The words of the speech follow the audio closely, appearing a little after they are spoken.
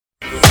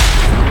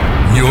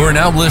are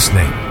now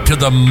listening to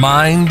The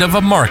Mind of a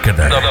Marketer.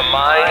 The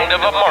Mind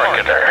of a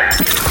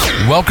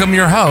Marketer. Welcome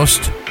your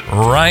host,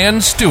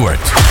 Ryan Stewart.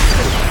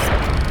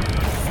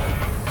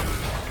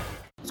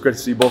 It's great to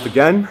see you both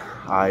again.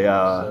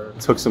 I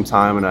took some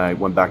time and I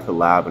went back to the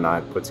lab and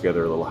I put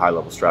together a little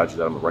high-level strategy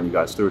that I'm going to run you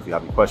guys through. If you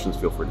have any questions,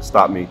 feel free to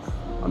stop me.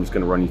 I'm just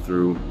going to run you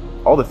through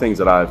all the things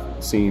that I've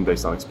seen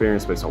based on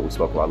experience, based on what we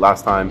spoke about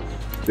last time.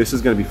 This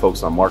is going to be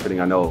focused on marketing.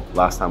 I know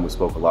last time we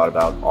spoke a lot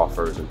about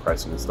offers and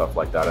pricing and stuff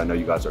like that. I know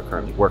you guys are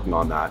currently working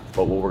on that,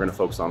 but what we're going to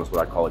focus on is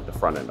what I call like the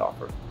front end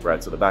offer,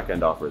 right? So the back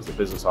end offer is the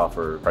business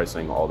offer,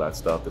 pricing, all that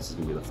stuff. This is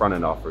going to be the front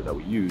end offer that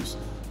we use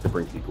to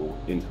bring people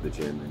into the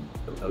gym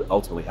and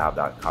ultimately have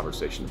that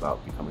conversation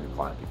about becoming a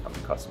client,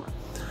 becoming a customer.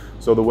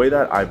 So the way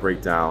that I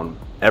break down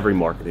every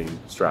marketing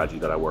strategy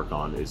that I work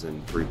on is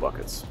in 3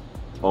 buckets: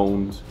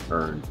 owned,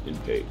 earned,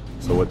 and paid.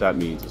 So what that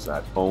means is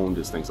that owned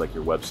is things like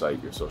your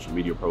website, your social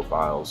media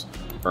profiles.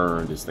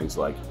 Earned is things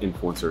like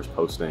influencers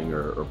posting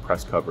or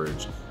press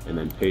coverage. And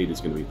then paid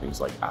is going to be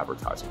things like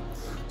advertising.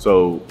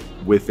 So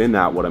within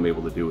that, what I'm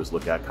able to do is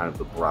look at kind of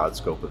the broad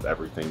scope of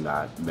everything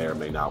that may or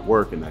may not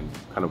work, and then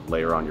kind of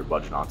layer on your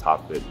budget on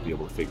top of it to be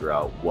able to figure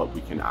out what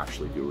we can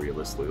actually do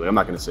realistically. Like, I'm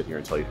not going to sit here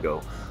and tell you to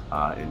go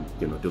and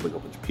do like a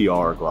bunch of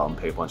PR, go out and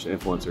pay a bunch of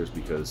influencers,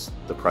 because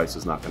the price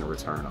is not going to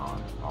return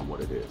on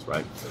what it is,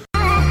 right?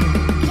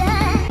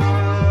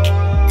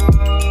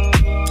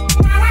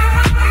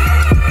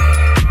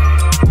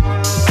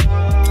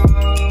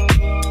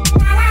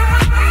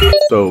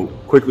 So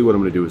quickly, what I'm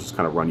going to do is just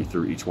kind of run you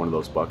through each one of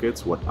those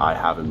buckets, what I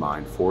have in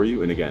mind for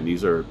you. And again,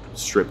 these are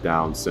stripped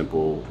down,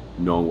 simple,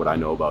 knowing what I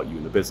know about you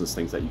in the business,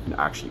 things that you can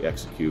actually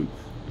execute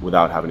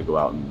without having to go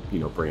out and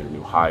bring in a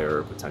new hire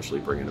or potentially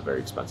bring in a very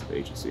expensive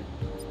agency.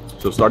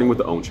 So starting with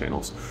the own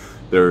channels,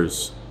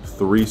 there's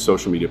 3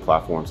 social media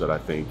platforms that I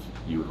think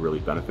you would really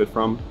benefit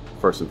from.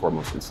 First and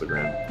foremost,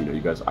 Instagram.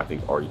 You guys, I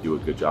think, already do a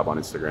good job on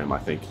Instagram. I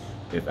think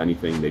if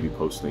anything, maybe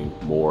posting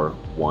more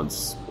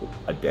once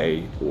a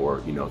day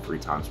or 3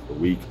 times per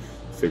week,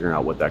 figuring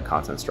out what that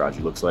content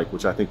strategy looks like,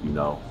 which I think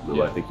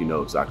Lou, I think you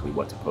know exactly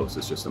what to post.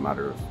 It's just a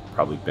matter of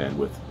probably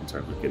bandwidth in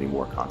terms of getting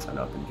more content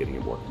up and getting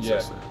it more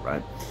consistent,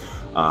 right?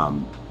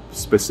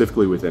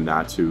 Specifically within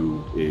that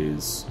too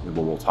is, and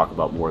when we'll talk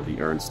about more of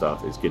the earned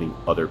stuff, is getting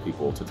other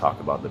people to talk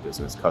about the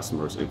business,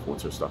 customers,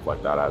 influencers, stuff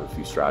like that. I have a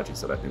few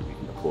strategies that I think we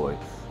can deploy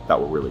that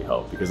will really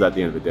help, because at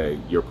the end of the day,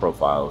 your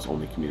profile is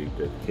only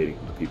communicating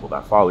to the people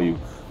that follow you.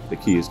 The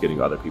key is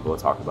getting other people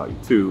to talk about you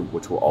too,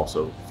 which will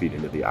also feed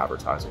into the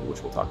advertising,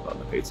 which we'll talk about in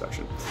the paid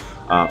section.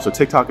 So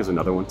TikTok is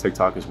another one.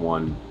 TikTok is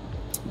one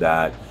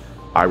that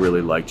I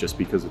really like just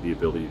because of the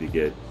ability to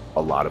get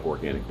a lot of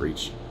organic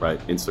reach, right?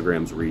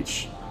 Instagram's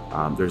reach.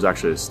 There's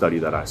actually a study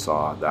that I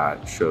saw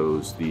that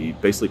shows the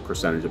basically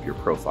percentage of your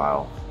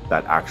profile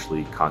that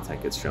actually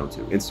content gets shown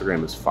to.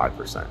 Instagram is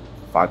 5%.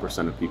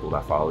 5% of people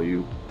that follow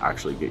you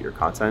actually get your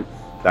content.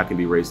 That can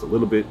be raised a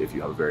little bit if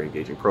you have a very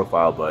engaging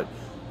profile, but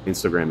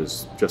Instagram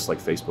is just like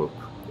Facebook.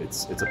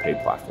 It's a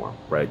paid platform,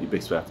 right? You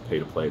basically have to pay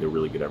to play to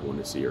really get everyone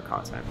to see your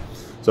content.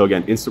 So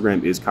again,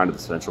 Instagram is kind of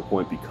the central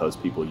point because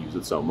people use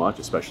it so much,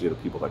 especially the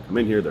people that come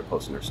in here, they're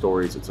posting their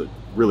stories. It's a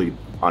really,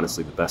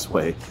 honestly, the best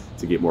way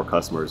to get more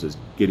customers is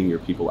getting your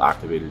people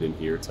activated in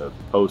here to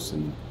post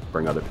and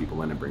bring other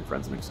people in and bring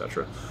friends in,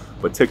 etc.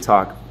 But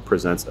TikTok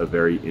presents a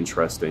very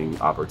interesting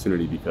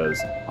opportunity because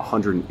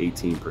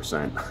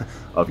 118%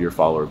 of your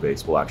follower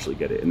base will actually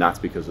get it. And that's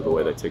because of the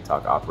way that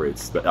TikTok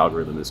operates. The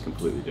algorithm is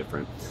completely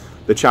different.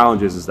 The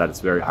challenge is that it's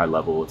very high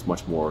level. It's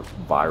much more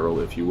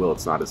viral, if you will.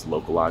 It's not as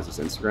localized as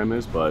Instagram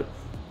is, but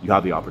you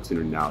have the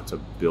opportunity now to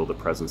build a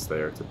presence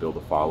there, to build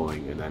a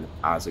following. And then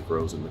as it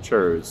grows and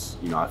matures,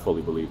 I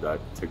fully believe that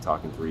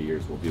TikTok in 3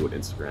 years will be what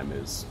Instagram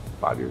is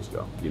 5 years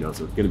ago. It's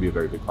going to be a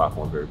very big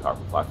platform, very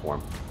powerful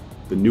platform.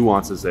 The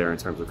nuances there in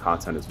terms of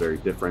content is very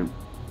different.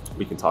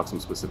 We can talk some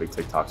specific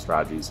TikTok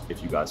strategies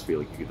if you guys feel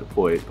like you can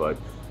deploy it, but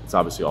it's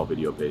obviously all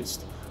video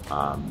based.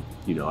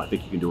 I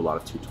think you can do a lot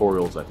of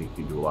tutorials. I think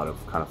you can do a lot of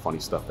kind of funny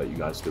stuff that you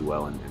guys do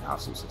well and have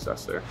some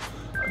success there.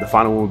 The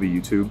final one will be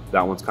YouTube.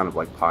 That one's kind of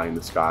like pie in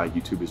the sky.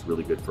 YouTube is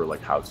really good for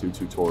like how-to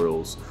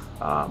tutorials.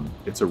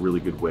 It's a really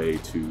good way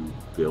to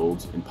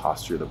build and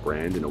posture the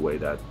brand in a way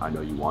that I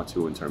know you want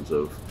to, in terms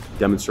of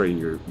demonstrating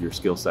your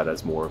skill set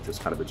as more of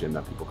just kind of a gym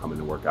that people come in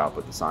and work out,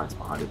 but the science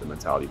behind it, the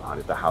mentality behind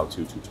it, the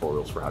how-to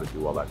tutorials for how to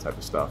do all that type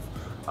of stuff.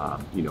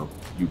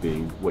 You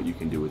being what you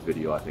can do with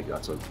video, I think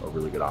that's a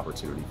really good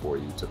opportunity for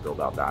you to build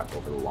out that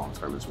over the long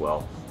term as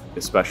well,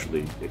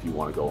 especially if you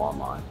want to go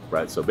online,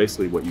 right? So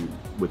basically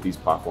with these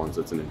platforms,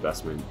 it's an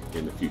investment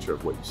in the future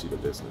of what you see the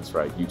business,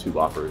 right? YouTube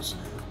offers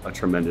a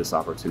tremendous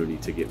opportunity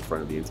to get in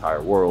front of the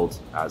entire world,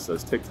 as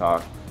does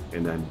TikTok.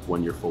 And then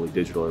when you're fully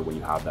digital, or when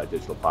you have that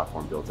digital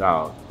platform built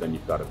out, then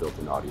you've got a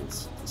built-in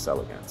audience to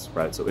sell against,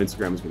 right? So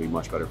Instagram is going to be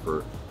much better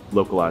for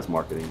localized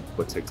marketing,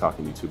 but TikTok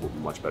and YouTube will be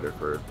much better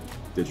for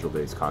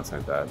digital-based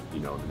content that,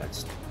 in the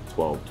next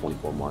 12,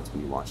 24 months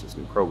when you launch this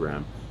new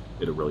program,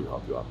 it'll really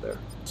help you out there.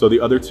 So the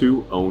other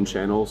 2 owned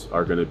channels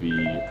are going to be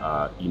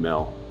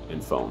email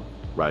and phone,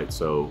 right?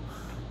 So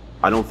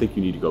I don't think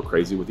you need to go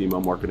crazy with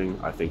email marketing.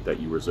 I think that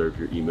you reserve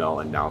your email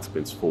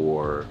announcements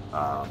for,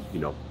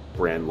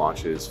 brand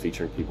launches,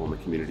 featuring people in the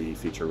community,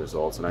 featuring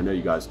results. And I know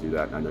you guys do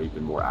that, and I know you've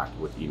been more active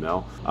with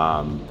email.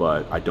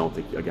 But I don't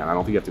think you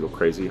have to go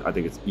crazy. I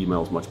think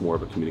email is much more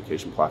of a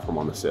communication platform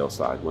on the sales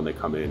side when they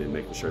come in, and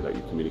making sure that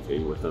you're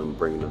communicating with them,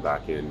 bringing them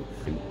back in,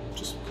 and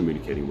just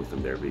communicating with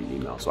them there via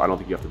email. So I don't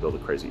think you have to build a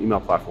crazy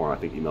email platform. I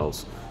think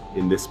email's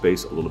in this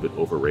space a little bit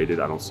overrated.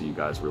 I don't see you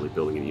guys really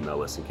building an email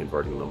list and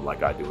converting them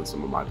like I do in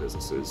some of my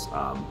businesses.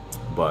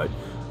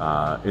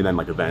 And then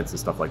like events and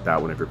stuff like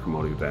that, whenever you're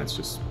promoting events,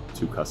 just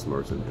to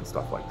customers and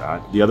stuff like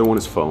that. The other one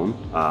is phone.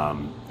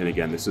 And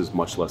again, this is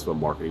much less of a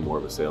marketing, more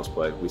of a sales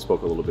play. We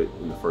spoke a little bit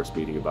in the first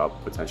meeting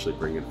about potentially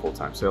bringing in a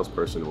full-time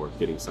salesperson or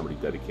getting somebody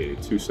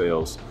dedicated to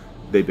sales.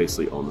 They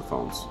basically own the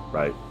phones,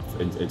 right?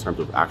 In terms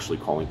of actually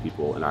calling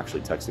people and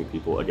actually texting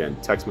people. Again,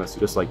 text message,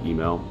 just like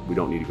email, we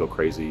don't need to go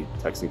crazy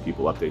texting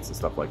people updates and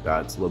stuff like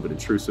that. It's a little bit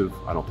intrusive.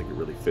 I don't think it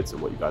really fits in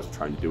what you guys are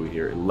trying to do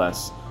here,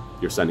 unless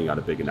you're sending out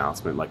a big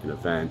announcement like an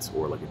event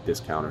or like a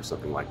discount or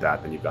something like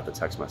that, then you've got the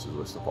text message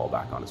list to fall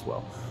back on as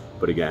well.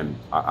 But again,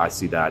 I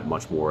see that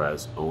much more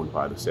as owned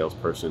by the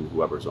salesperson,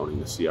 whoever's owning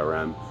the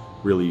CRM,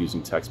 really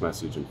using text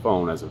message and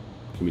phone as a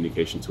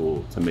communication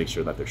tool to make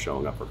sure that they're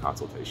showing up for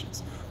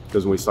consultations.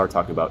 Because when we start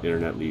talking about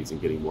internet leads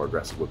and getting more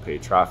aggressive with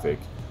paid traffic,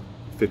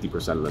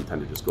 50% of them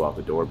tend to just go out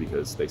the door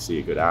because they see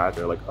a good ad.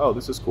 They're like, oh,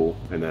 this is cool.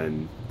 And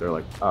then they're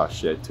like, oh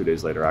shit, 2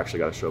 days later, I actually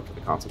got to show up to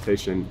the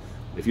consultation.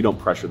 If you don't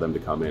pressure them to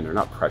come in, or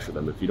not pressure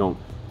them, if you don't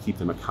keep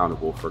them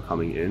accountable for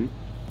coming in,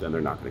 then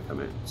they're not going to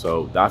come in.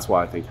 So that's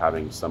why I think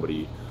having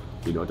somebody,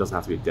 it doesn't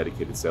have to be a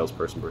dedicated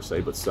salesperson per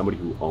se, but somebody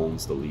who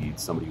owns the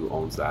leads, somebody who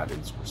owns that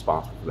and is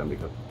responsible for them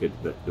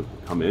to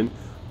come in.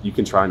 You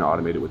can try and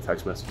automate it with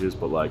text messages,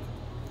 but like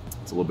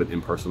it's a little bit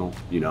impersonal,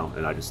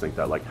 and I just think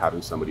that like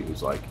having somebody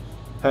who's like,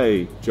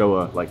 hey,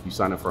 Joa, like you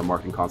signed up for a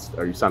marketing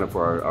or you signed up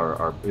for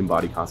our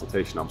in-body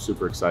consultation. I'm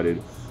super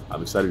excited.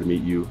 I'm excited to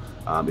meet you.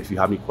 If you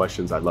have any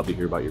questions, I'd love to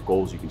hear about your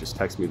goals. You can just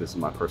text me. This is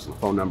my personal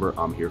phone number.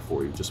 I'm here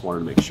for you. Just wanted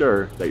to make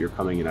sure that you're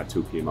coming in at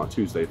 2 p.m. on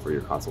Tuesday for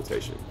your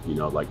consultation.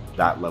 Like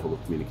that level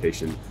of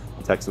communication,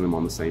 texting them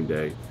on the same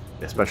day,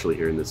 especially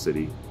here in this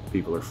city.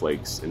 People are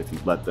flakes, and if you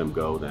let them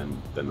go,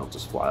 then they'll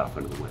just fly off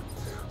into the wind.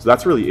 So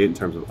that's really it in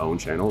terms of own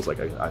channels. Like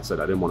I said,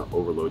 I didn't want to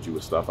overload you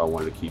with stuff. I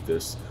wanted to keep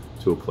this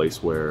to a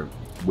place where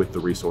with the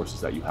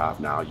resources that you have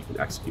now, you can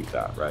execute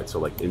that, right? So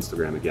like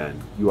Instagram,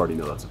 again, you already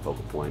know that's a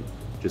focal point.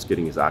 Just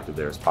getting as active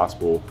there as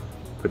possible,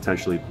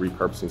 potentially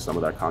repurposing some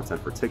of that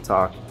content for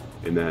TikTok.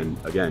 And then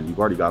again, you've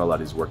already got a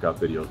lot of these workout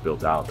videos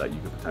built out that you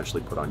could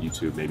potentially put on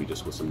YouTube, maybe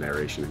just with some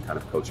narration and kind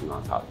of coaching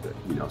on top of it.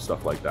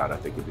 Stuff like that I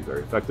think would be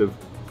very effective.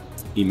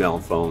 Email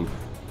and phone,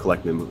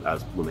 collecting them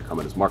as when they come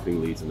in as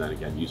marketing leads, and then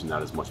again, using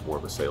that as much more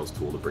of a sales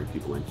tool to bring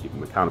people in, keep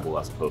them accountable,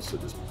 as opposed to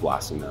just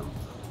blasting them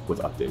with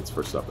updates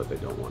for stuff that they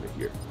don't want to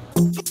hear.